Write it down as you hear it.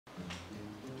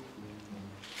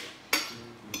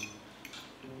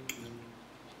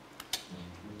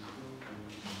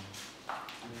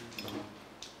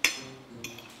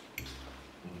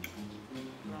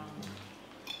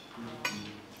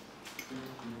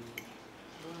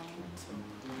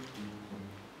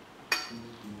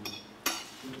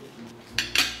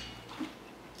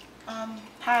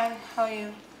Hi, how are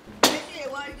you?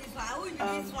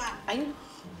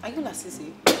 Are you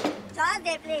Lasisi? Just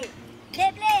they play.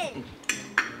 They play.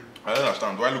 I don't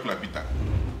understand. Do I look like Peter?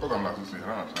 Because I'm Lasisi. I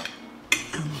don't understand.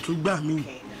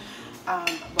 Okay.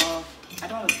 But I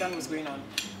don't understand what's going on.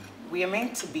 We are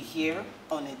meant to be here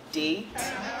on a date,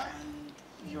 and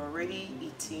you're already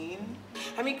eating.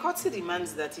 I mean, courtesy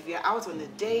demands that if you're out on a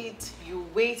date, you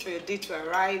wait for your date to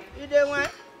arrive. You don't want?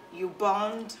 You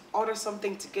bond, order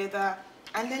something together,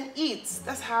 and then eat.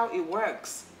 That's how it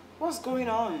works. What's going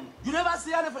on? You never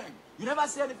see anything. You never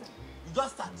see anything. You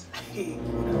just start. Hey,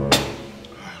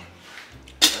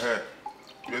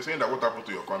 you're saying that what happened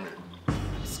to your family?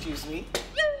 Excuse me?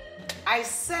 I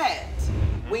said,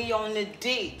 when you're on a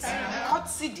date,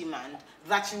 courtesy demand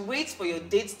that you wait for your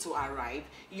date to arrive,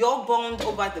 you're bond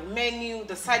over the menu,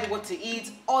 decide what to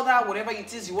eat, order whatever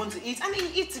it is you want to eat, and then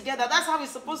you eat together. That's how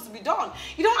it's supposed to be done.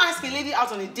 You don't ask a lady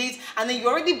out on a date and then you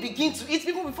already begin to eat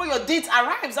people before your date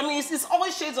arrives. I mean, it's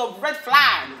always shades of red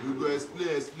flag. You go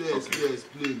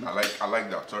explain. I like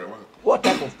that. Sorry, what? What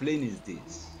type of plane is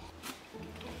this?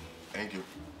 Thank you.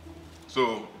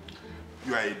 So,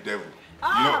 you are a devil.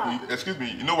 You know, excuse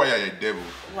me, you know why you're a devil?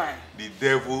 Why? The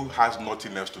devil has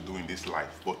nothing else to do in this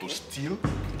life but to steal,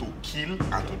 to kill,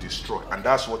 and to destroy. And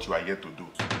that's what you are here to do.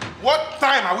 What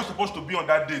time are we supposed to be on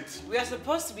that date? We are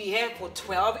supposed to be here for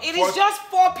 12. It is just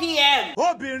 4 p.m.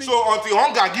 So until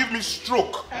hunger give me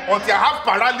stroke, until I have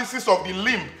paralysis of the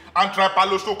limb, and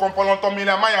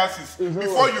trypalostocondylotomyelitis,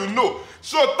 before you know.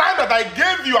 So time that I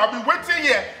gave you, I've been waiting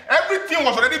here. Everything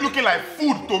was already looking like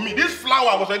food to me. This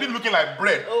flour was already looking like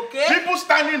bread. Okay. People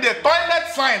standing there,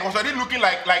 toilet sign was already looking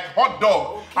like hot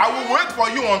dog. Okay. I will wait for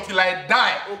you until I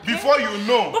die, before you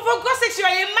know. But for God's sake, you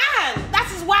are a man. That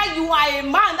is why you are a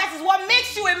man. That is what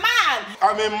makes you a man.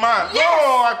 I'm a man. Yes.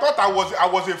 No, I thought I was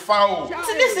a fowl.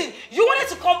 So listen, you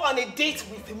wanted to come on a date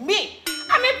with me.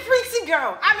 I'm a pretty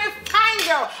girl. I'm a fine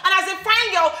girl. And as a fine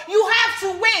girl, you have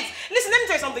to wait. Listen, let me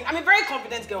tell you something. I'm a very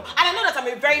confident girl. And I know that I'm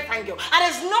a very fine girl. And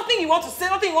there's nothing you want to say,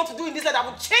 nothing you want to do in this life that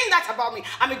will change that about me.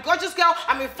 I'm a gorgeous girl.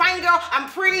 I'm a fine girl. I'm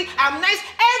pretty. I'm nice.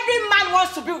 Every man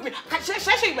wants to be with me. Should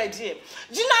I show you my DM?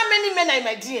 Do you know how many men are in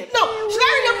my DM? No. Should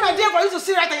I read up my DM for you to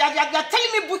see right there? You're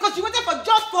telling me because you waited for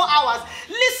just 4 hours.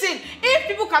 Listen,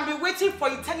 if people can be waiting for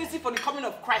eternity for the coming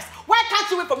of Christ, why can't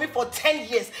you wait for me for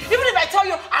 10 years? Even if I tell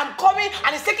you I'm coming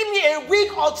and it's taking me a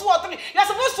week or 2 or 3, you're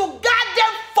supposed to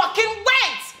goddamn fucking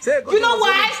wait. You know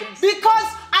why? Because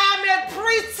I am a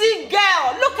pretty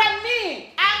girl. Look at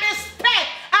me. I'm a spec.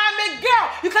 I'm a girl.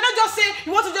 You cannot just say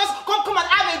you want to just come and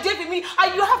have a date with me.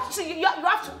 And you have to say you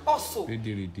have to also.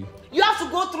 You have to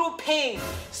go through pain,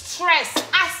 stress,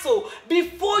 hassle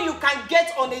before you can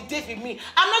get on a date with me.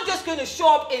 I'm not just going to show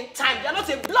up in time. You're not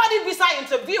a bloody visa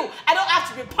interview. I don't have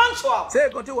to be punctual.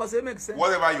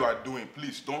 Whatever you are doing,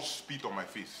 please don't spit on my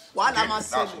face. What okay? am I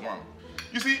saying? That's one.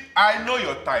 You see, I know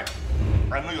your type.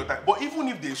 I know your type. But even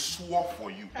if they swore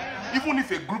for you, even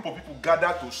if a group of people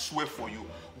gather to swear for you,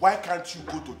 why can't you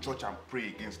go to church and pray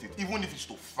against it, even if it's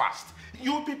to fast?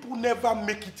 You people never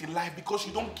make it in life because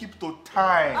you don't keep to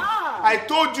time. I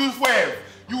told you 12.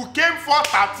 You came for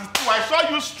 32. I saw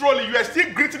you strolling. You are still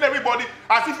greeting everybody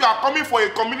as if you are coming for a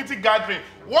community gathering.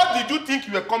 What did you think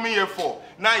you were coming here for?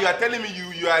 Now you are telling me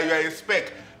you are a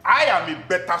spec. I am a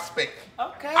better spec.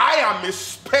 Okay. I am a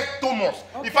spectomus.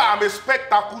 Okay. If I am a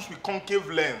spectacles with concave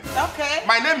lens. Okay.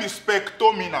 My name is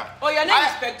Spectomina. Oh, your name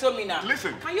is Spectomina.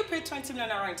 Listen. Can you pay 20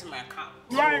 million naira into my account?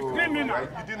 You are a criminal.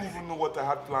 You didn't even know what I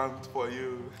had planned for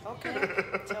you. Okay.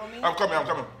 Tell me. I'm coming.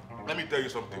 Let me tell you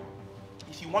something.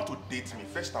 If you want to date me,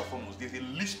 first and foremost, there's a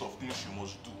list of things you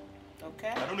must do. Okay.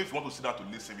 I don't know if you want to sit down to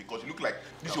listen because you look like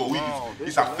this your week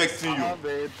is affecting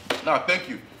you. Now, thank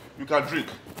you. You can drink.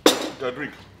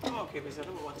 I'm okay, because I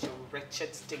don't want your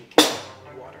wretched stinking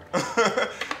water.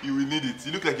 You will need it.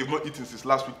 You look like you've not eaten since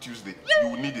last week Tuesday. You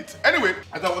will need it. Anyway,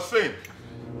 as I was saying,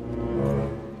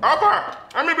 Abba,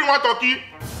 let me bring one turkey.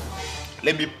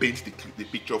 Let me paint the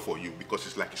picture for you because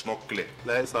it's not clear.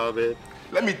 Let's have it.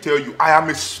 Let me tell you, I am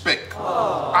a spec.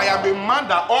 I am a man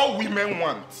that all women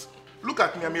want. Look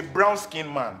at me, I'm a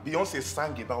brown-skinned man. Beyonce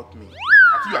sang about me.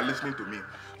 I think you are listening to me.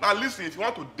 Now listen, if you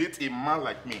want to date a man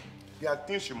like me, there are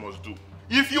things you must do.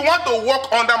 If you want to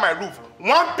walk under my roof,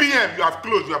 1 p.m. you have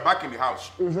closed, you are back in the house.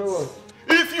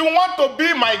 If you want to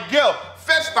be my girl,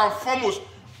 first and foremost,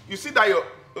 you see that you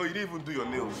didn't even do your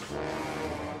nails.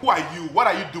 Who are you? What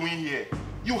are you doing here?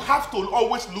 You have to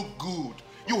always look good.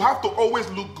 You have to always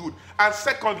look good. And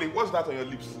secondly, what's that on your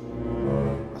lips?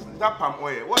 that palm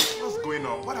oil. What's going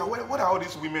on? What are all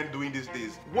these women doing these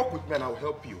days? Work with me and I'll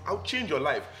help you. I'll change your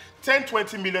life. 10,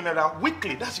 20 million naira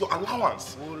weekly. That's your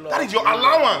allowance. That is your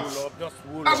allowance.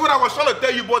 That's what I was trying to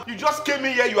tell you, but you just came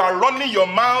in here, you are running your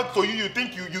mouth, so you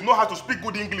think you know how to speak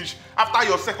good English after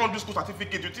your secondary school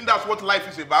certificate. You think that's what life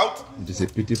is about? It is a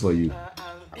pity for you.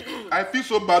 I feel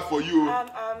so bad for you.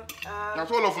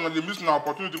 That's all of them, they're missing an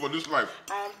opportunity for this life.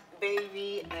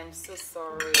 Baby, I'm so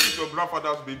sorry. It's your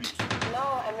grandfather's baby. No,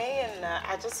 I mean,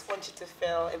 I just want you to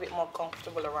feel a bit more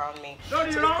comfortable around me. So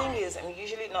the thing is, I'm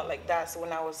usually not like that. So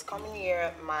when I was coming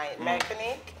here, my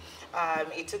mechanic,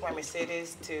 he took my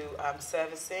Mercedes to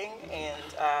servicing,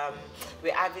 and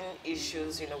we're having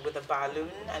issues, with the balloon.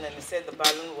 And then he said the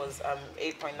balloon was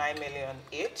 8.9 million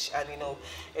each, and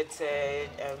it's a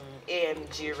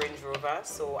AMG Range Rover.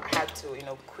 So I had to,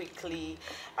 quickly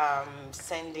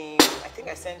send him. I think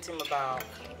I sent him about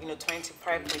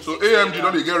 25. So AMG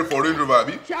don't get it for Range Rover,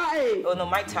 abi? Oh no,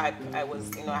 my type. I was,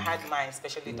 I had mine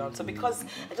specially done. So because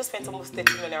I just spent almost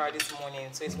 30 million naira this morning,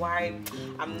 so it's why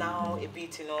I'm now a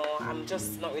bit, I'm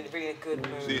just not really a good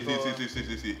mood.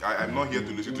 See. I'm not here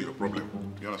to listen to your problem.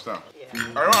 You understand?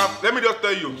 Yeah. Let me just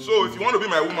tell you. So if you want to be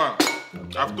my woman,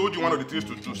 I've told you one of the things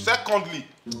to do. Secondly,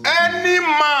 any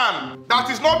man that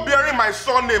is not bearing my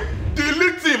surname,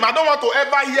 delete him. I don't want to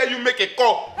ever hear you make a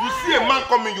call. You see a man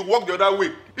coming, you walk the other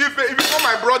way. If it's not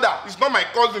my brother, it's not my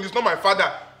cousin, it's not my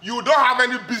father, you don't have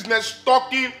any business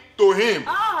talking to him.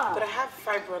 But I have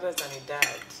 5 brothers and a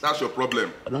dad. That's your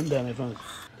problem. I don't dare my friend.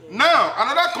 Now,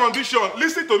 another condition,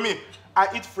 listen to me. I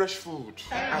eat fresh food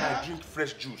and I drink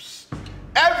fresh juice.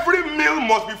 Every meal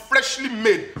must be freshly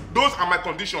made. Those are my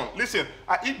conditions. Listen,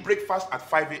 I eat breakfast at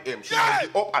 5 a.m. So you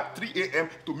must be up at 3 a.m.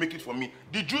 to make it for me.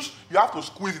 The juice, you have to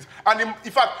squeeze it. And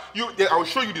in fact, I will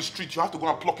show you the street. You have to go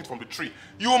and pluck it from the tree.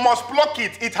 You must pluck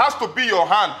it. It has to be your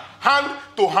hand. Hand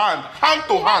to hand. Hand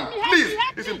to hand. Please,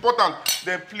 it's important.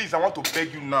 Then please, I want to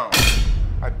beg you now.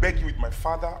 I beg you with my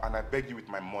father and I beg you with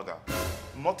my mother.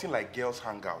 Nothing like girls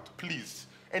hangout. Please.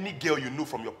 Any girl you know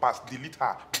from your past, delete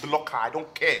her, block her, I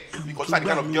don't care. Because those are the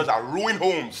kind of girls that ruin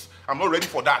homes. I'm not ready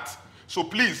for that. So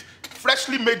please,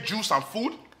 freshly made juice and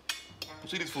food. You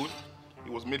see this food?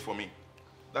 It was made for me.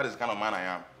 That is the kind of man I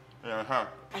am.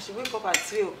 I should wake up at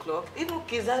 3 o'clock. Even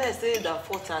Kizana said at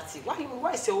 4:30.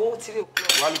 Why is your whole 3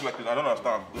 o'clock? Why I look like this? I don't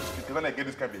understand. When I get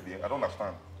this kind of baby, I don't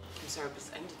understand. I'm sorry,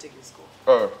 but I need to take this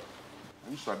call.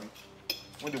 Who sabi?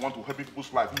 When they want to help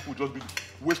people's life, people just be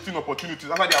wasting opportunities.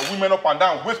 That's why they are women up and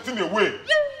down, wasting away.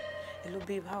 Hello,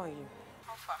 babe, how are you?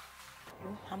 How far?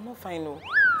 I'm not fine, no.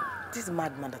 This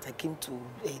madman that I came to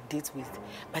a date with,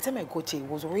 by the time I got here, he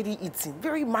was already eating.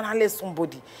 Very mannerless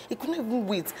somebody. He couldn't even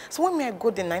wait. So when I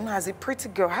got there, as a pretty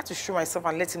girl, I had to show myself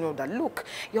and let him know that, look,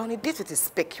 you're on a date with a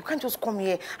spec. You can't just come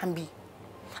here and be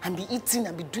eating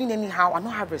and be doing anyhow and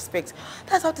not have respect.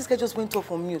 That's how this guy just went off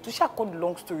on me. To shall cut the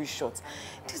long story short,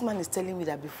 this man is telling me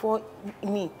that before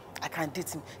I can date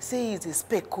him, say he's a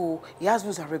spec, he has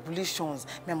rules and regulations.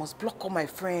 I must block all my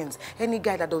friends. Any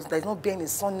guy that is not bearing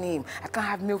his surname, I can't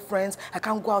have male friends, I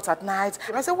can't go out at night.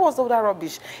 And I said, what's all that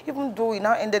rubbish? Even though he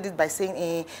now ended it by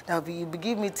saying, that you'll be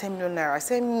giving me 10 million naira. I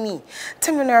said, me,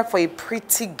 10 million naira for a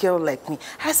pretty girl like me.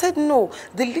 I said, no,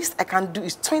 the least I can do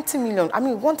is 20 million. I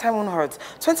mean, one time won't hurt.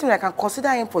 20 million, I can consider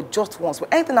him for just once.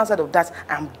 But anything outside of that,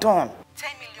 I'm done. 10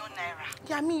 million naira.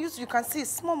 Yeah, I mean, you can see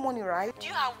it's small money, right? Do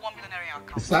you have 1 million naira in your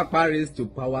account? Sapa raised to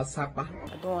power Sapa.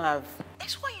 I don't have.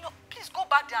 That's why, please go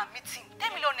back there and meet him. 10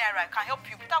 million naira, I can help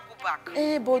you. Better go back.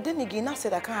 But then again, I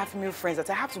said I can't have female friends, that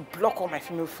I have to block all my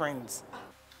female friends.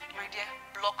 My dear,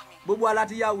 block me.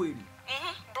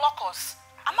 Block us.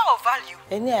 Am I of value?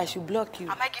 I should block you.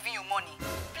 Am I giving you money?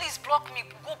 Please block me.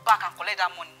 Go back and collect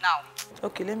that money now.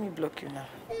 Okay, let me block you now.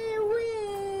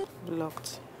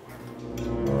 Blocked.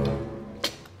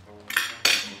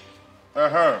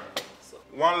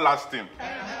 One last thing.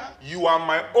 You are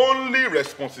my only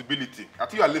responsibility. I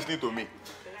think you are listening to me.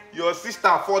 Your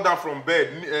sister fall down from bed,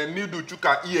 needle took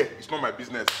her ear. It's not my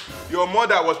business. Your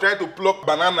mother was trying to pluck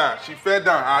banana. She fell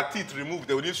down, her teeth removed.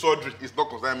 They will need surgery. It's not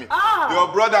concerning me. Your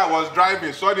brother was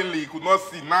driving. Suddenly, he could not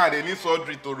see. Now they need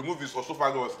surgery to remove his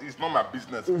esophagus. It's not my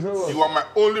business. You are my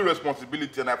only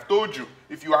responsibility. And I've told you,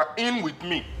 if you are in with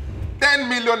me, 10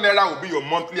 million naira will be your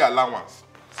monthly allowance.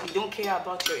 So you don't care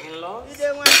about your in-laws?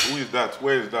 Who is that?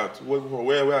 Where is that?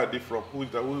 Where are they from? Who is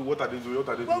that? What are they doing? What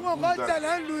are they doing? Who is that?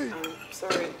 I'm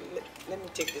sorry. Let me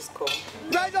take this call.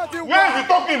 Where is he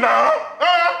talking now?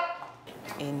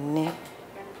 Ene,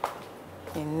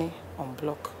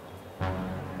 unblock.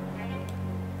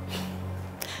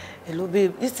 Hello,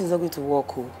 babe. This thing's not going to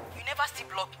work. You never still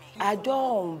unblock me. I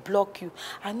don't block you.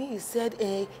 And he said,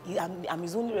 I'm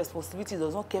his only responsibility. He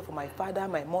does not care for my father,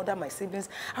 my mother, my siblings.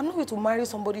 I'm not going to marry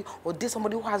somebody or date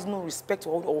somebody who has no respect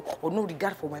or no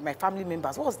regard for my family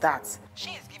members. What's that?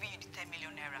 She is giving you the 10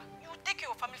 million naira. You take care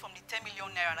of your family from the 10 million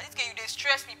naira. Now, this girl, you dey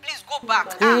stress me. Please go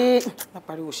back.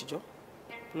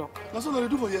 Block. That's what I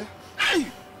do for you. Hey!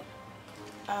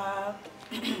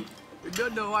 We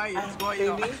don't know why it's going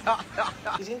on.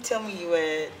 You didn't tell me you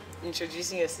were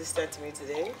introducing your sister to me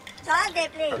today. I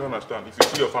don't understand. If you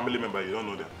see your family member, you don't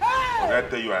know them. When I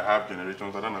tell you I have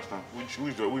generations, I don't understand. Who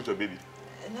is your baby?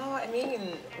 No, I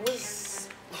mean, who's...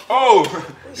 Oh!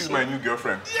 This is my new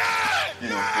girlfriend. Yeah! You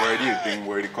know, we're already a thing,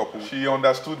 we're already a couple. She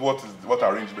understood what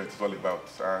arrangement is all about,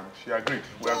 and she agreed.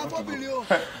 We are good to go.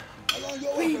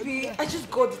 Baby, I just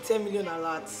got the 10 million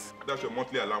alerts. That's your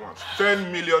monthly allowance.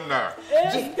 10 million naira.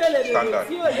 Standard.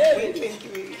 Wait.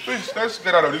 Please, let's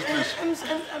get out of this place.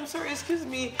 I'm sorry, excuse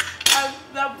me.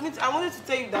 I wanted to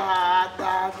tell you that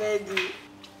I'm ready.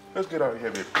 Let's get out of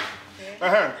here, babe.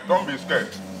 Don't be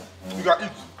scared. You got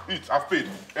eat. I've paid.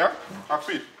 Yeah? I've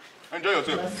paid. Enjoy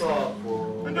yourself.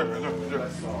 Enjoy.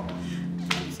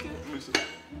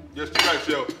 Just try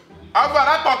yourself. How about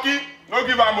that turkey? No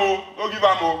give her more. Let's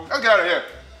get out of here.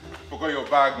 Forget your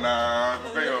bag now.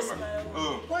 Forget your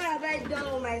bag. What have I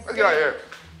done with myself? Let's get out of here.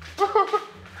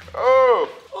 Oh.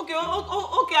 Okay,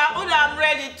 I'm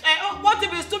ready. What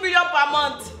if it's 2 million per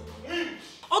month?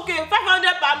 Okay,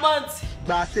 500 per month.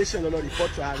 Station on the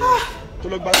report to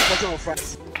look back to on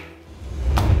France.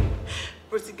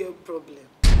 Pretty girl problem.